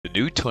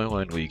new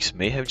toyline leaks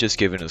may have just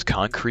given us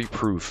concrete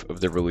proof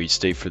of the release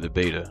date for the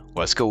beta.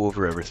 Let's go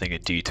over everything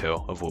in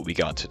detail of what we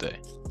got today.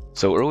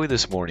 So early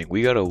this morning,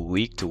 we got a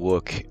leaked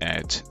look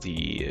at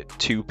the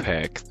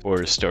 2-pack or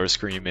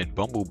Starscream and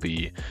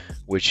Bumblebee,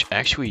 which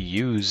actually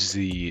use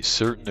the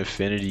certain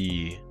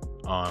affinity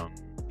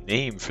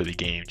name for the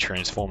game,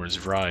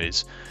 Transformers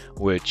Rise,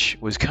 which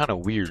was kind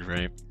of weird,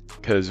 right?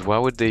 Because why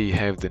would they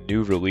have the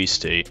new release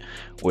date,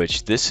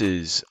 which this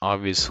is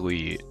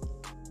obviously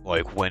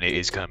like when it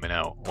is coming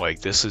out. Like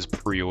this is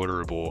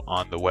pre-orderable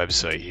on the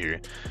website here,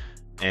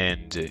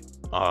 and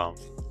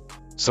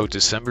so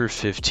December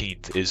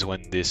 15th is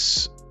when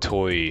this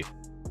toy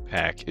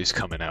pack is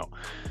coming out,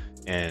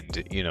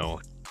 and you know,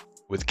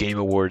 with Game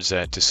Awards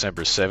at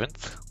December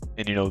 7th,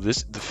 and you know the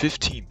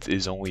 15th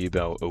is only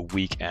about a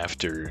week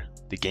after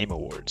the Game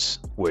Awards,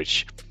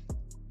 which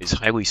is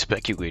highly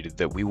speculated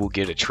that we will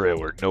get a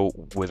trailer. No,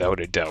 without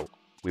a doubt,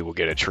 we will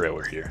get a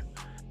trailer here.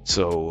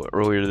 So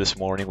earlier this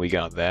morning we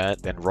got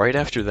that, then right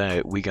after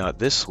that we got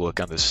this look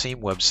on the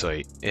same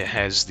website. It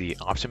has the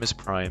Optimus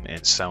Prime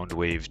and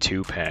Soundwave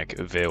 2-pack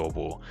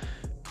available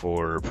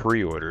for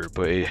pre-order,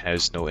 but it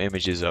has no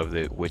images of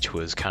it, which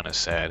was kind of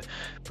sad,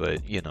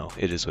 but you know,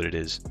 it is what it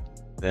is.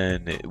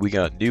 Then we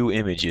got new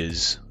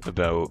images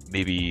about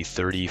maybe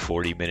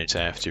 30-40 minutes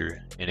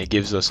after, and it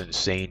gives us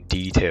insane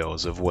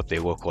details of what they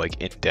look like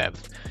in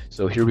depth.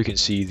 So here we can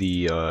see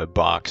the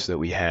box that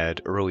we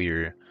had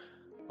earlier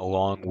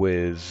along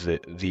with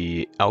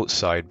the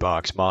outside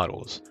box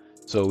models.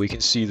 So we can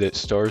see that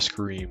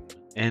Starscream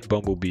and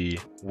Bumblebee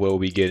will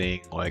be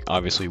getting, like,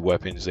 obviously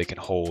weapons they can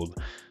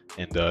hold,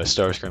 and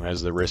Starscream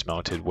has the wrist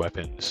mounted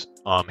weapons.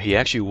 He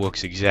actually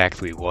looks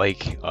exactly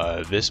like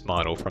this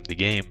model from the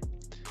game,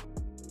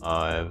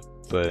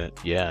 but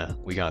yeah,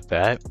 we got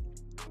that.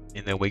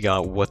 And then we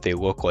got what they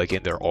look like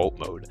in their alt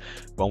mode.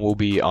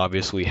 Bumblebee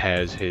obviously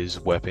has his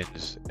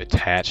weapons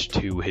attached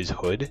to his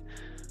hood,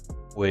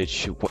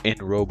 which in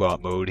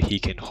robot mode he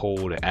can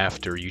hold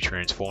after you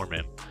transform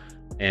him,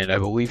 and I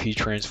believe he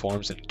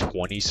transforms in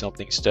 20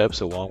 something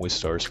steps along with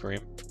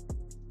Starscream.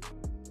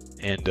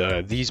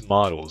 And these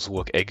models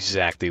look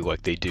exactly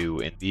like they do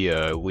in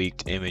the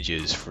leaked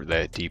images for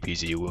that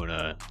DPZ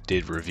Luna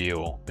did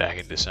reveal back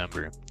in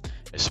December,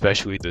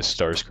 especially the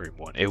Starscream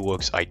one. It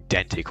looks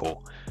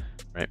identical,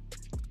 right?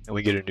 And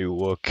we get a new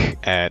look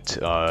at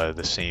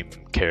the same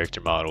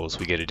character models.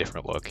 We get a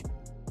different look,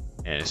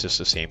 and it's just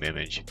the same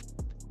image.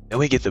 Then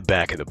we get the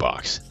back of the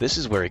box. This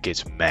is where it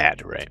gets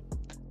mad, right?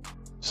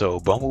 So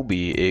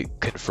Bumblebee,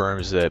 it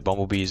confirms that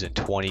Bumblebee's in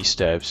 20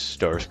 steps,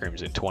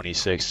 Starscream's in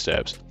 26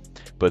 steps,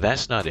 but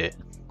that's not it.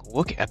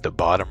 Look at the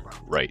bottom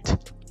right.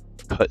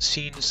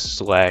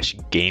 Cutscenes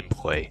 /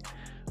 gameplay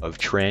of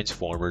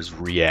Transformers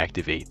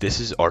Reactivate. This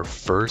is our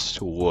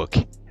first look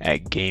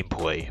at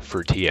gameplay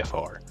for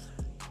TFR.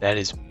 That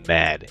is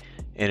mad.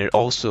 And it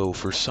also,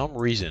 for some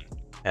reason,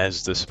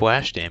 has the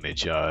splash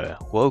damage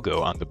logo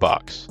on the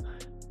box.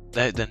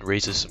 That then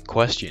raises some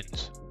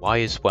questions. Why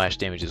is Splash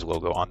Damage's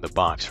logo on the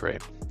box,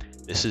 right?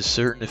 This is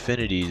certain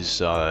affinities,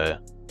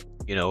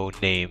 you know,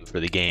 name for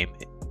the game.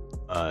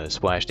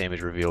 Splash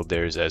Damage revealed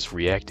theirs as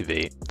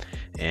Reactivate,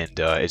 and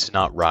it's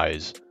not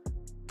Rise,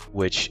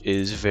 which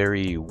is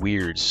very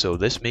weird. So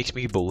this makes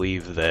me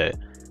believe that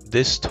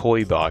this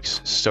toy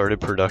box started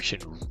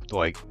production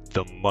like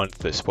the month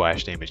that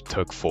Splash Damage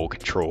took full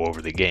control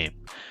over the game.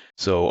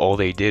 So all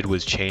they did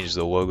was change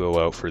the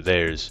logo out for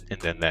theirs, and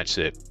then that's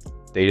it.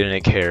 They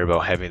didn't care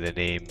about having the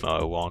name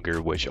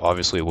longer, which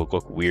obviously would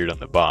look weird on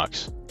the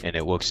box, and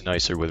it looks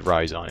nicer with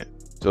Rise on it.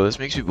 So this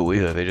makes me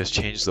believe that they just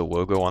changed the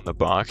logo on the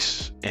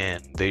box,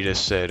 and they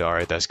just said,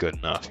 alright, that's good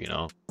enough, you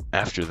know?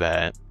 After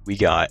that, we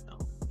got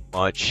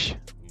much,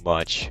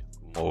 much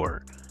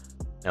more.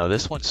 Now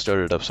this one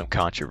started up some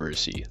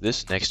controversy.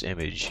 This next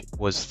image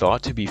was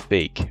thought to be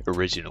fake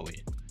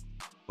originally,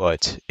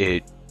 but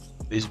it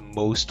is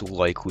most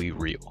likely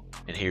real,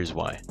 and here's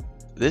why.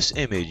 This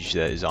image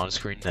that is on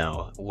screen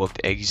now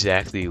looked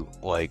exactly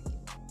like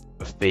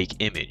a fake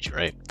image,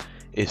 right?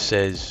 It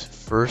says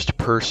first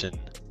person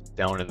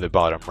down in the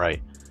bottom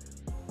right,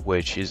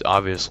 which is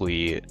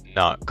obviously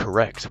not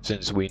correct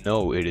since we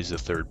know it is a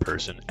third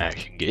person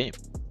action game.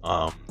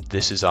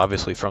 This is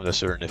obviously from the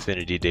Certain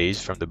Affinity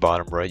days. From the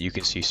bottom right you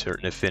can see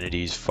Certain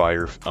Affinity's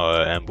fire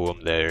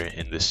emblem there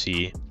in the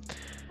sea,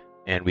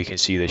 and we can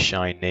see the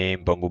Shine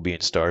name, Bumblebee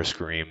and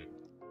Starscream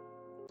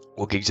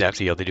look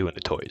exactly how they do in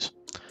the toys,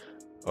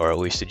 or at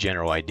least a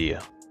general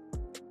idea.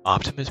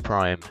 Optimus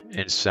Prime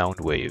and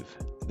Soundwave,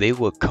 they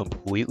look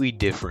completely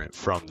different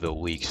from the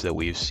leaks that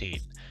we've seen,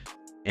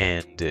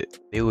 and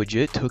they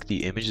legit took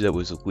the image that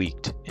was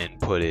leaked and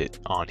put it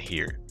on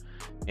here,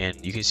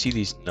 and you can see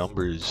these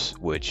numbers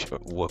which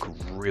look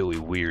really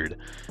weird.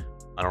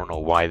 I don't know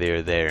why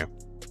they're there,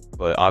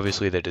 but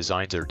obviously the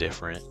designs are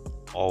different.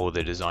 All of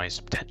the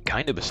designs,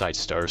 kind of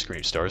besides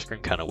Starscream.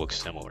 Starscream kind of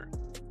looks similar.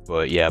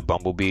 But yeah,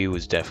 Bumblebee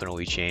was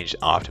definitely changed.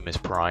 Optimus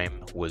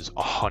Prime was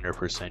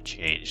 100%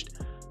 changed.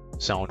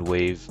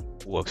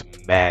 Soundwave looks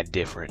mad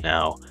different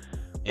now.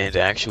 And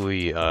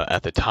actually,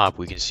 at the top,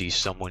 we can see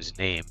someone's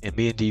name. And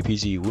me and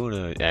DPZ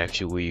Luna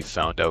actually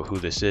found out who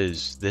this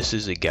is. This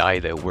is a guy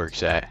that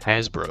works at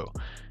Hasbro.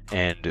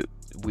 And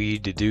we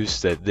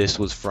deduced that this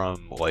was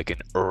from like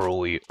an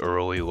early,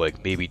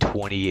 like maybe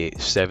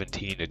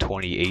 2017 to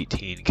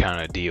 2018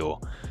 kind of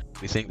deal.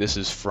 We think this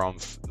is from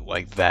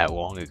like that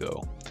long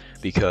ago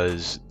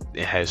because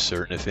it has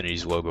Certain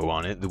Affinity's logo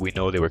on it. We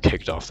know they were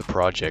kicked off the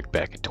project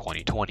back in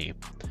 2020.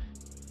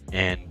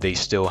 And they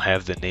still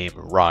have the name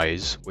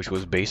Rise, which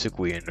was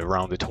basically in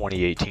around the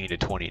 2018 to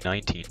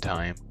 2019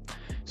 time.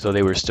 So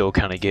they were still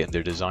kind of getting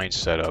their design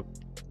set up.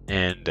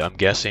 And I'm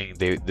guessing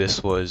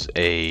this was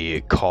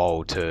a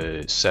call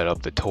to set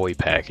up the toy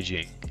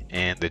packaging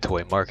and the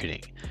toy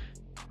marketing.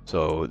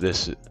 So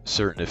this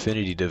Certain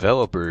Affinity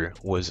developer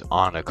was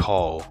on a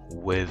call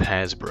with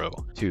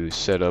Hasbro to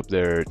set up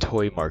their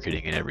toy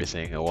marketing and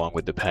everything, along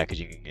with the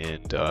packaging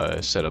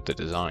and set up the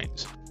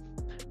designs.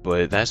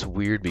 But that's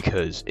weird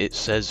because it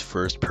says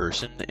first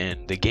person,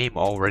 and the game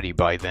already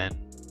by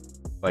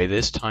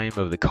this time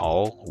of the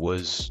call,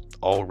 was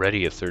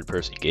already a third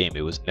person game.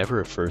 It was never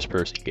a first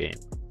person game.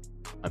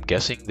 I'm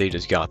guessing they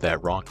just got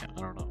that wrong.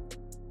 I don't know.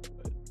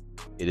 But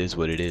it is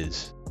what it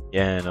is.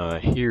 Yeah,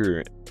 and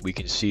here we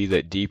can see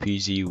that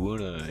DPZ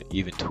Luna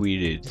even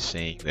tweeted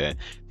saying that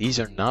these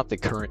are not the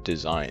current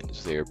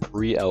designs, they are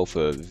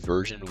pre-alpha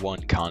version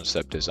 1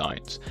 concept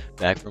designs,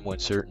 back from when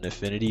Certain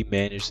Affinity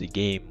managed the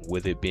game,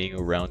 with it being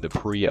around the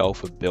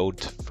pre-alpha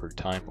build for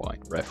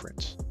timeline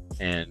reference.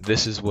 And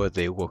this is what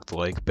they looked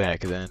like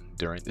back then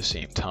during the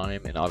same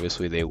time, and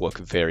obviously they look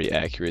very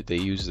accurate. They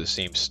use the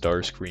same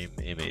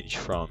Starscream image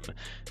from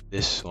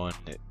this one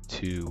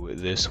to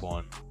this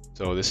one.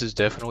 So this is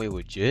definitely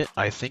legit.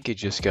 I think it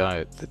just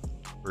got the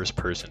first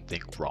person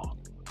thing wrong.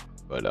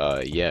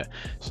 But yeah,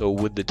 so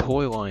with the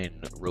toy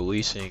line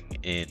releasing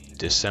in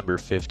December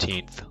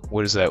 15th,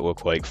 what does that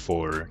look like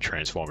for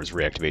Transformers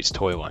Reactivate's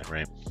toy line,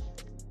 right?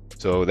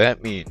 So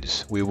that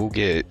means we will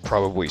get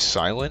probably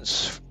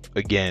Silence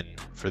again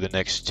for the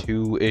next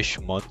 2-ish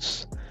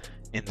months.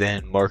 And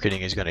then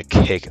marketing is going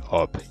to kick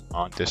up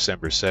on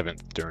December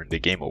 7th during the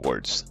Game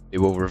Awards. They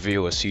will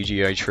reveal a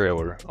CGI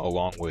trailer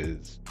along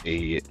with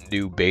a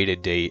new beta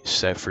date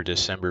set for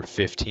December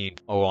 15th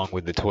along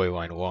with the toy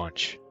line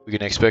launch. We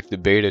can expect the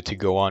beta to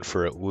go on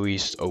for at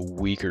least a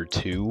week or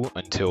two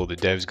until the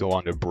devs go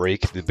on to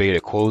break. The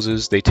beta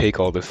closes, they take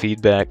all the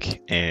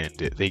feedback, and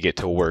they get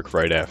to work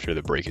right after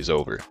the break is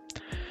over.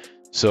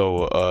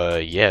 So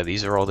yeah,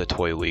 these are all the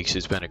toy leaks.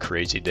 It's been a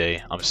crazy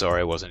day. I'm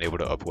sorry I wasn't able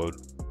to upload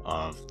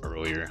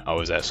earlier. I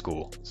was at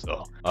school.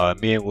 So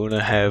me and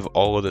Luna have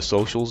all of the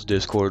socials: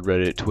 Discord,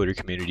 Reddit, Twitter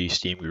community,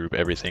 Steam group,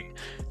 everything.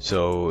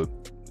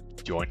 So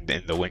join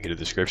in the link in the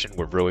description.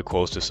 We're really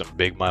close to some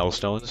big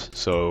milestones,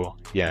 so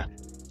yeah,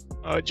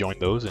 join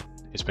those. And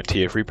it's been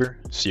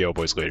TFReaper. See y'all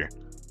boys later.